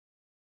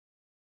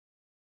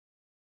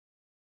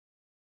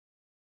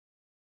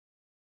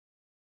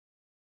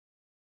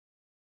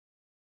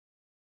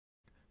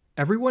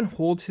Everyone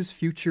holds his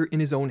future in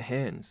his own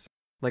hands.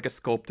 Like a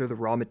sculptor, the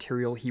raw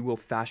material he will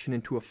fashion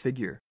into a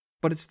figure.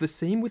 But it's the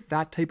same with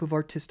that type of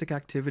artistic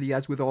activity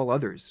as with all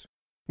others.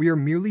 We are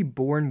merely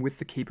born with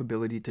the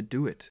capability to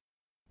do it.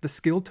 The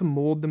skill to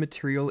mold the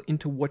material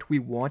into what we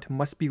want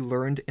must be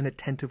learned and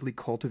attentively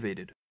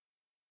cultivated.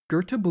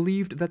 Goethe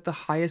believed that the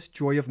highest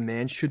joy of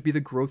man should be the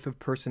growth of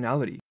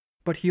personality,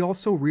 but he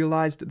also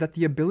realized that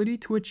the ability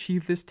to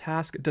achieve this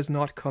task does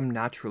not come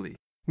naturally.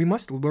 We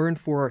must learn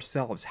for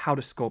ourselves how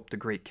to sculpt a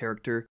great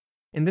character,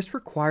 and this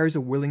requires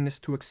a willingness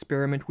to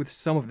experiment with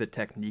some of the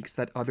techniques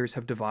that others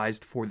have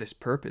devised for this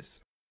purpose.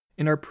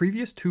 In our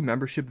previous 2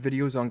 membership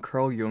videos on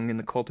Carl Jung and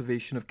the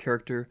cultivation of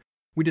character,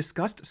 we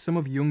discussed some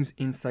of Jung's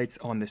insights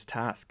on this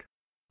task.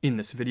 In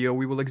this video,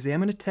 we will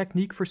examine a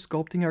technique for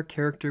sculpting our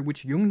character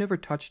which Jung never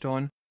touched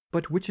on,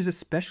 but which is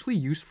especially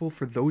useful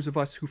for those of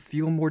us who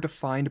feel more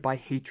defined by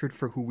hatred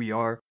for who we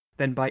are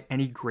than by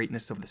any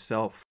greatness of the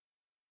self.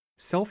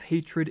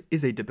 Self-hatred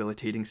is a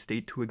debilitating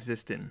state to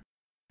exist in,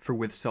 for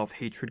with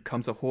self-hatred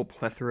comes a whole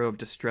plethora of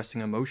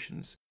distressing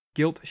emotions,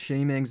 guilt,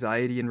 shame,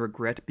 anxiety, and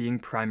regret being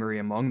primary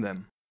among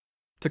them.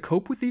 To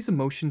cope with these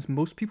emotions,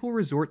 most people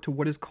resort to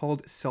what is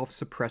called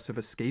self-suppressive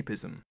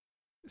escapism.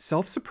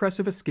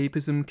 Self-suppressive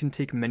escapism can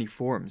take many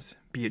forms,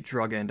 be it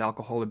drug and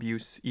alcohol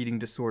abuse, eating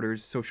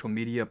disorders, social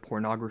media,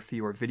 pornography,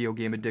 or video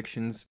game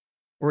addictions,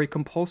 or a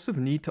compulsive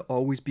need to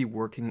always be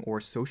working or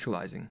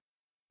socializing.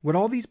 What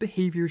all these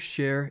behaviors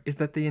share is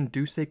that they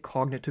induce a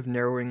cognitive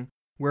narrowing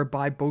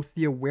whereby both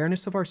the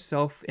awareness of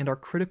ourself and our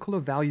critical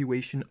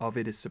evaluation of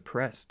it is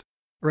suppressed.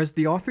 Or as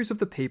the authors of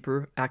the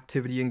paper,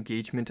 Activity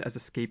Engagement as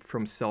Escape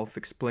from Self,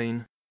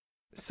 explain,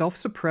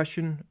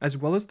 self-suppression, as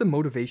well as the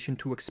motivation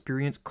to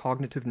experience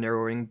cognitive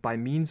narrowing by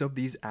means of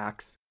these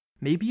acts,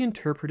 may be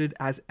interpreted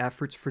as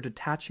efforts for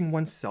detaching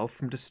oneself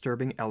from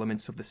disturbing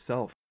elements of the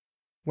self.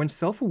 When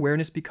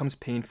self-awareness becomes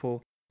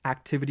painful,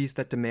 activities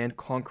that demand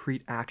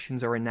concrete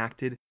actions are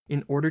enacted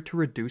in order to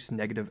reduce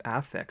negative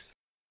affects.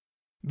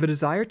 The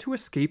desire to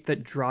escape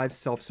that drives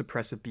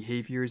self-suppressive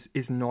behaviors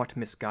is not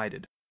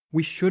misguided.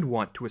 We should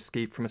want to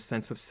escape from a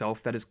sense of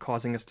self that is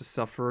causing us to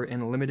suffer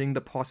and limiting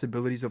the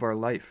possibilities of our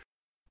life.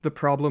 The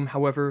problem,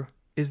 however,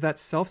 is that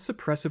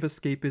self-suppressive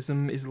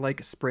escapism is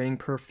like spraying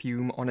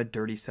perfume on a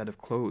dirty set of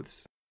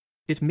clothes.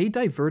 It may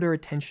divert our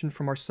attention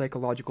from our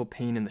psychological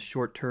pain in the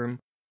short term,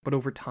 but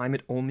over time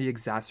it only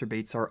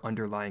exacerbates our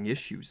underlying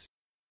issues.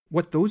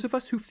 What those of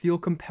us who feel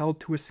compelled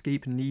to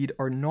escape need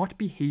are not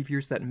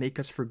behaviors that make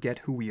us forget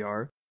who we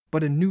are,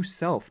 but a new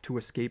self to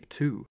escape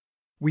to.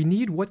 We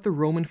need what the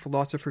Roman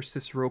philosopher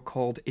Cicero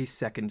called a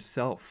second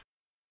self.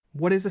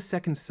 What is a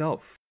second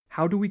self?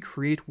 How do we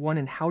create one,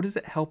 and how does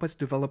it help us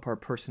develop our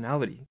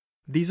personality?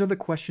 These are the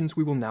questions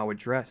we will now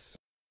address.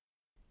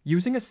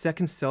 Using a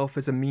second self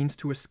as a means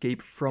to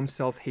escape from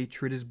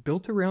self-hatred is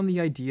built around the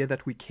idea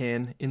that we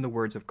can, in the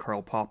words of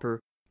Karl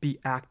Popper, be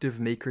active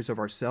makers of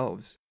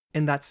ourselves,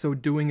 and that so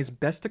doing is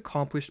best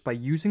accomplished by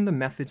using the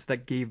methods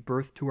that gave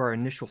birth to our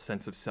initial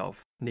sense of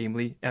self,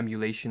 namely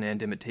emulation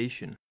and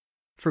imitation.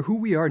 For who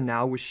we are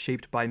now was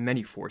shaped by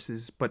many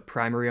forces, but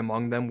primary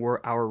among them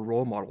were our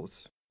role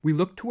models. We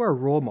looked to our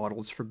role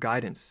models for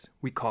guidance.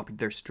 We copied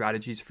their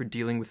strategies for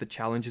dealing with the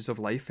challenges of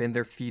life, and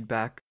their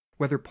feedback,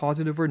 whether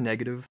positive or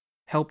negative,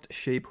 helped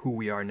shape who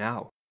we are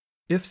now.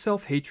 If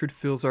self-hatred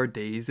fills our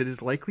days, it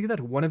is likely that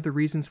one of the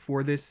reasons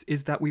for this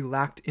is that we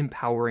lacked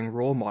empowering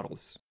role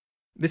models.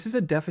 This is a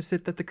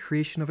deficit that the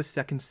creation of a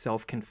second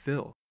self can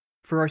fill.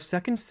 For our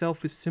second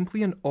self is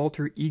simply an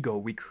alter ego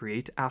we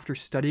create after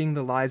studying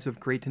the lives of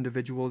great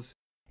individuals,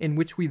 in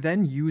which we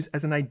then use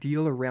as an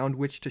ideal around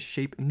which to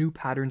shape new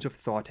patterns of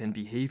thought and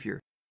behavior.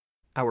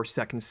 Our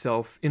second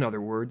self, in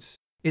other words,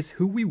 is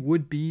who we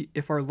would be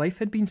if our life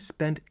had been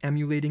spent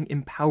emulating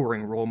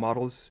empowering role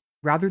models,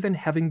 rather than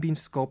having been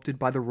sculpted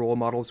by the role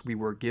models we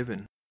were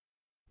given.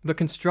 The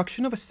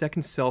construction of a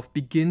second self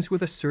begins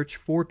with a search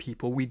for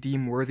people we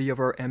deem worthy of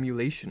our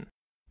emulation.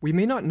 We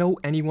may not know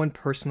anyone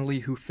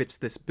personally who fits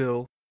this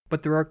bill,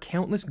 but there are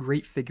countless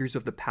great figures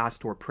of the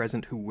past or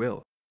present who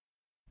will.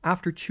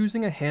 After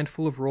choosing a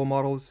handful of role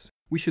models,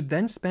 we should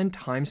then spend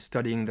time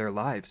studying their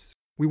lives.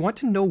 We want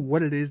to know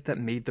what it is that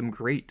made them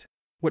great,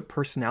 what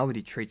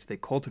personality traits they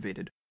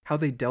cultivated, how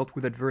they dealt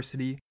with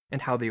adversity,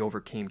 and how they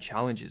overcame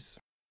challenges.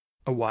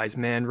 A wise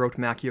man, wrote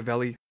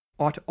Machiavelli,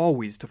 ought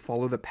always to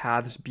follow the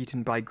paths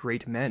beaten by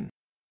great men,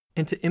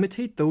 and to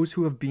imitate those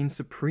who have been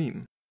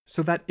supreme,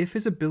 so that if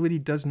his ability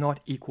does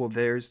not equal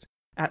theirs,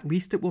 at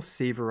least it will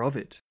savor of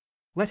it.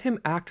 Let him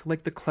act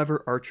like the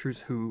clever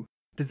archers who,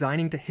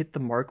 designing to hit the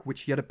mark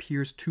which yet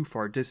appears too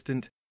far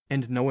distant,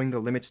 and knowing the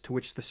limits to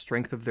which the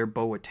strength of their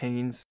bow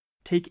attains,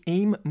 take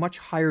aim much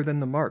higher than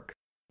the mark,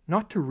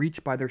 not to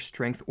reach by their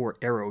strength or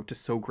arrow to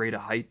so great a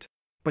height,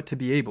 but to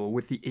be able,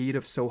 with the aid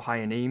of so high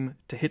an aim,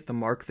 to hit the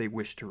mark they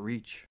wish to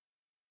reach.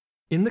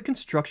 In the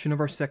construction of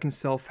our second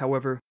self,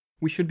 however,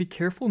 we should be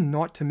careful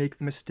not to make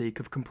the mistake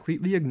of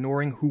completely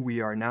ignoring who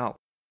we are now.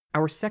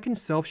 Our second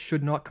self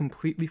should not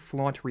completely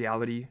flaunt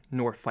reality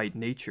nor fight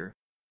nature.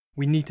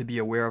 We need to be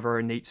aware of our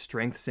innate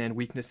strengths and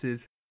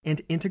weaknesses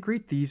and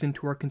integrate these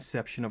into our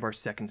conception of our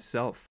second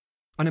self.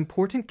 An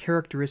important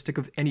characteristic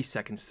of any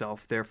second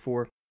self,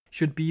 therefore,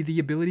 should be the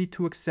ability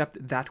to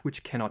accept that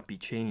which cannot be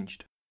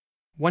changed.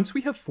 Once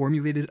we have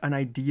formulated an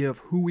idea of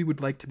who we would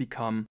like to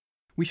become,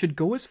 we should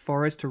go as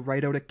far as to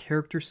write out a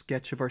character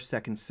sketch of our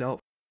second self.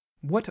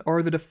 What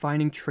are the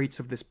defining traits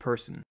of this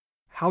person?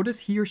 How does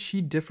he or she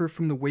differ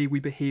from the way we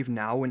behave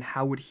now, and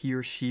how would he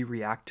or she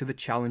react to the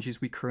challenges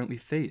we currently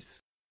face?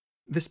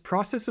 This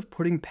process of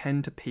putting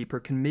pen to paper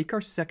can make our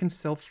second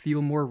self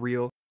feel more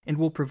real and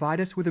will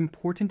provide us with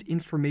important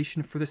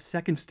information for the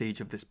second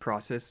stage of this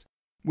process,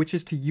 which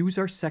is to use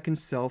our second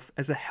self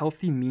as a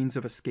healthy means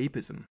of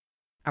escapism.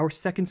 Our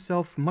second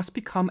self must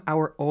become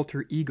our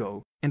alter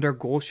ego, and our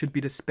goal should be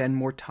to spend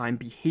more time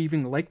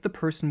behaving like the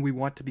person we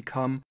want to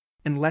become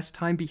and less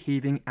time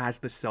behaving as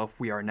the self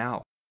we are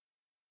now.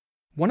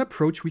 One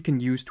approach we can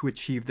use to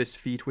achieve this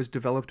feat was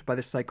developed by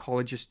the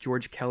psychologist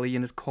George Kelly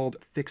and is called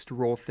fixed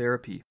role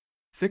therapy.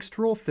 Fixed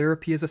role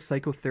therapy is a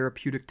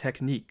psychotherapeutic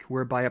technique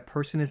whereby a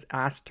person is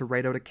asked to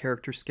write out a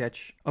character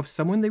sketch of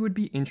someone they would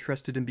be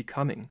interested in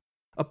becoming,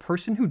 a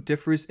person who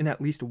differs in at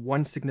least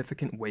one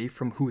significant way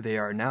from who they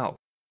are now.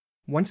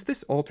 Once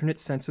this alternate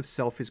sense of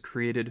self is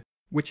created,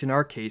 which in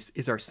our case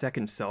is our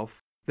second self,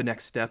 the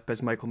next step,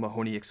 as Michael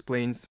Mahoney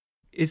explains,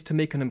 is to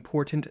make an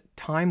important,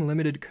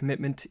 time-limited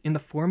commitment in the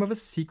form of a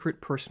secret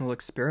personal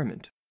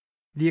experiment.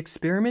 The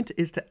experiment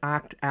is to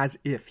act as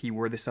if he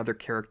were this other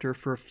character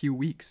for a few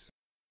weeks.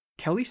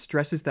 Kelly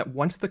stresses that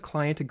once the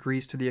client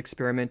agrees to the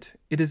experiment,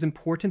 it is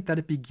important that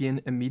it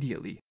begin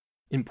immediately.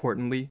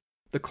 Importantly,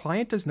 the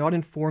client does not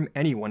inform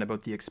anyone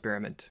about the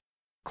experiment.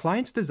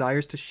 Clients'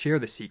 desires to share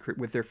the secret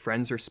with their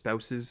friends or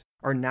spouses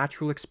are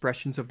natural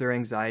expressions of their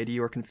anxiety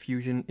or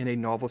confusion in a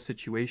novel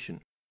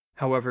situation.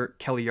 However,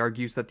 Kelly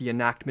argues that the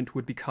enactment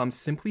would become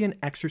simply an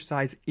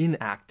exercise in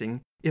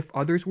acting if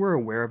others were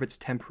aware of its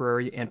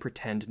temporary and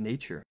pretend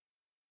nature.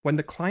 When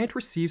the client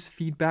receives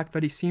feedback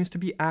that he seems to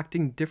be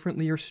acting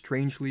differently or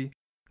strangely,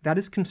 that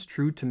is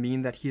construed to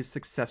mean that he is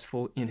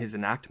successful in his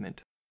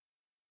enactment.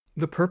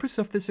 The purpose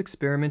of this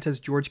experiment, as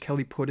George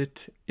Kelly put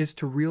it, is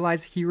to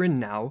realize here and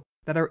now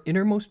that our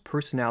innermost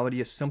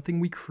personality is something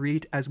we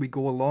create as we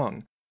go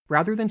along,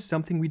 rather than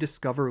something we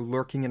discover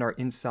lurking in our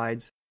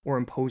insides or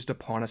imposed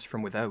upon us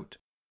from without.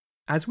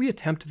 As we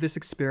attempt this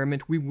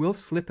experiment, we will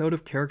slip out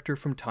of character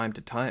from time to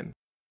time,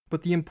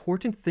 but the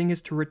important thing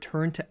is to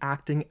return to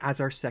acting as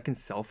our second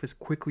self as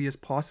quickly as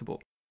possible.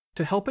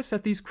 To help us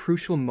at these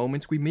crucial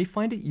moments, we may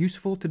find it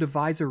useful to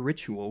devise a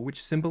ritual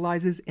which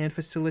symbolizes and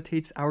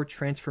facilitates our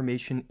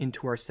transformation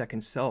into our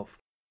second self.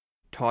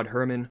 Todd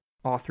Herman,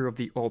 author of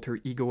The Alter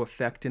Ego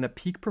Effect and a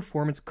peak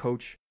performance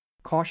coach,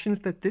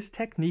 cautions that this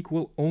technique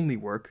will only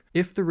work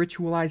if the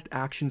ritualized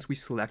actions we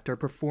select are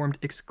performed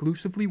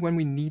exclusively when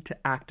we need to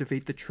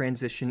activate the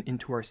transition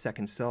into our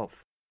second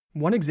self.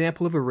 One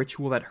example of a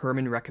ritual that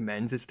Herman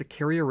recommends is to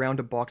carry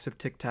around a box of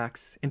Tic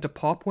Tacs and to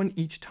pop one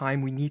each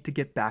time we need to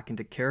get back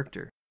into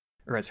character,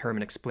 or as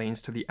Herman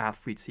explains to the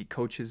athletes he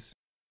coaches,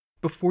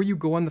 before you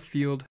go on the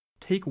field,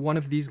 take one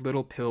of these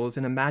little pills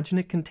and imagine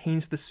it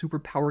contains the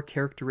superpower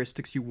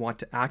characteristics you want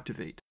to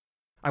activate.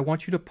 I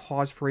want you to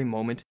pause for a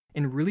moment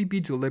and really be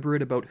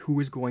deliberate about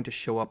who is going to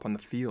show up on the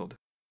field.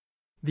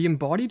 The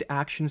embodied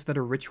actions that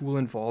a ritual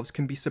involves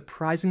can be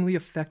surprisingly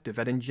effective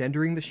at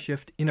engendering the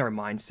shift in our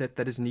mindset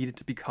that is needed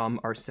to become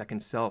our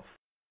second self.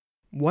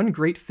 One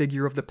great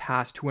figure of the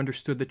past who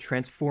understood the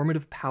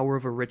transformative power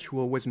of a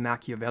ritual was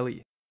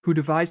Machiavelli, who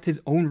devised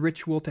his own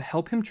ritual to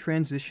help him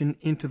transition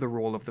into the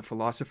role of the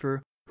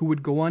philosopher, who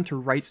would go on to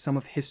write some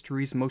of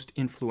history's most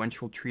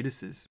influential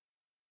treatises.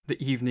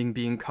 "The evening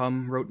being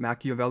come," wrote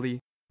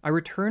Machiavelli, "I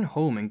return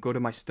home and go to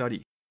my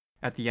study.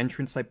 At the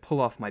entrance I pull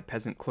off my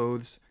peasant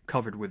clothes,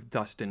 covered with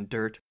dust and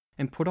dirt,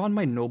 and put on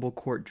my noble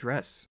court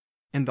dress,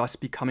 and thus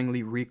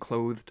becomingly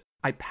reclothed,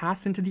 I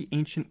pass into the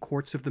ancient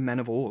courts of the men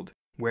of old,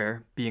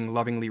 where, being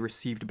lovingly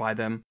received by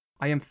them,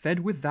 I am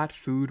fed with that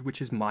food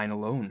which is mine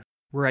alone,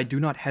 where I do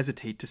not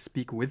hesitate to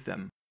speak with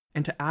them,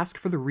 and to ask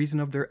for the reason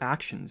of their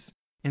actions,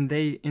 and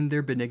they, in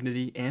their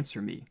benignity,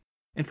 answer me.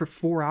 And for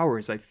 4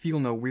 hours I feel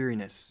no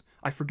weariness,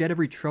 I forget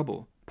every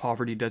trouble,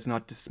 poverty does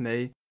not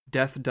dismay,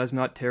 death does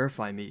not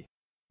terrify me.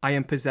 I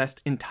am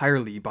possessed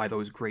entirely by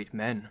those great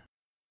men."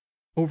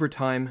 Over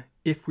time,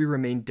 if we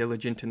remain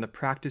diligent in the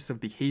practice of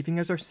behaving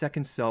as our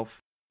second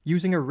self,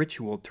 using a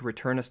ritual to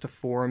return us to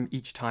form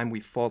each time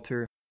we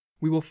falter,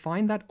 we will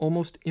find that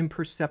almost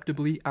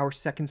imperceptibly our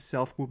second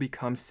self will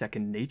become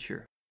second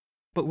nature.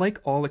 But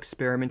like all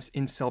experiments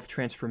in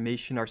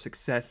self-transformation, our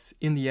success,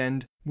 in the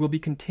end, will be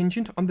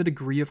contingent on the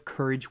degree of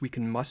courage we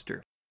can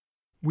muster.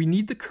 We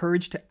need the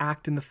courage to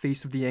act in the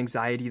face of the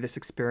anxiety this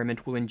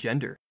experiment will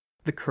engender,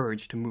 the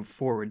courage to move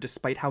forward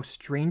despite how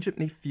strange it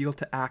may feel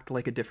to act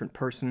like a different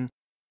person,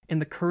 and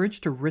the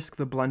courage to risk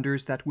the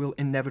blunders that will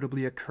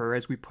inevitably occur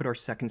as we put our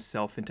second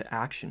self into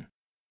action.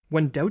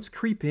 When doubts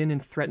creep in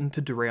and threaten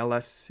to derail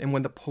us, and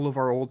when the pull of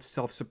our old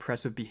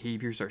self-suppressive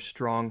behaviors are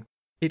strong,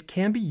 it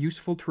can be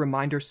useful to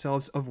remind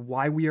ourselves of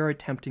why we are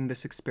attempting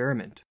this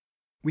experiment.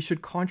 We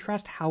should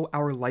contrast how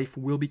our life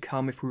will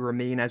become if we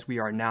remain as we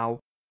are now,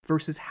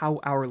 versus how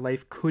our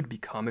life could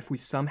become if we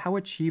somehow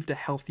achieved a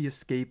healthy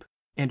escape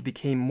and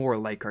became more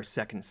like our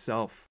second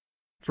self.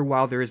 For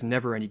while there is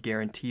never any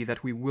guarantee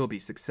that we will be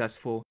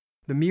successful,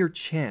 the mere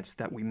chance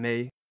that we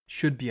may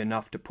should be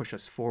enough to push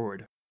us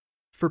forward.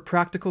 For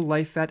practical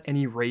life at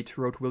any rate,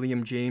 wrote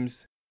William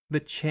James, the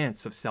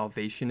chance of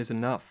salvation is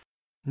enough.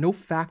 No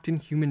fact in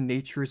human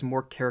nature is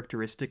more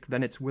characteristic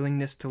than its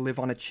willingness to live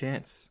on a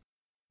chance.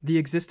 The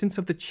existence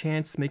of the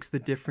chance makes the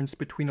difference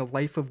between a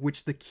life of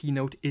which the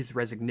keynote is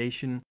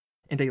resignation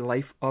and a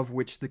life of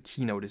which the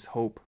keynote is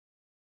hope.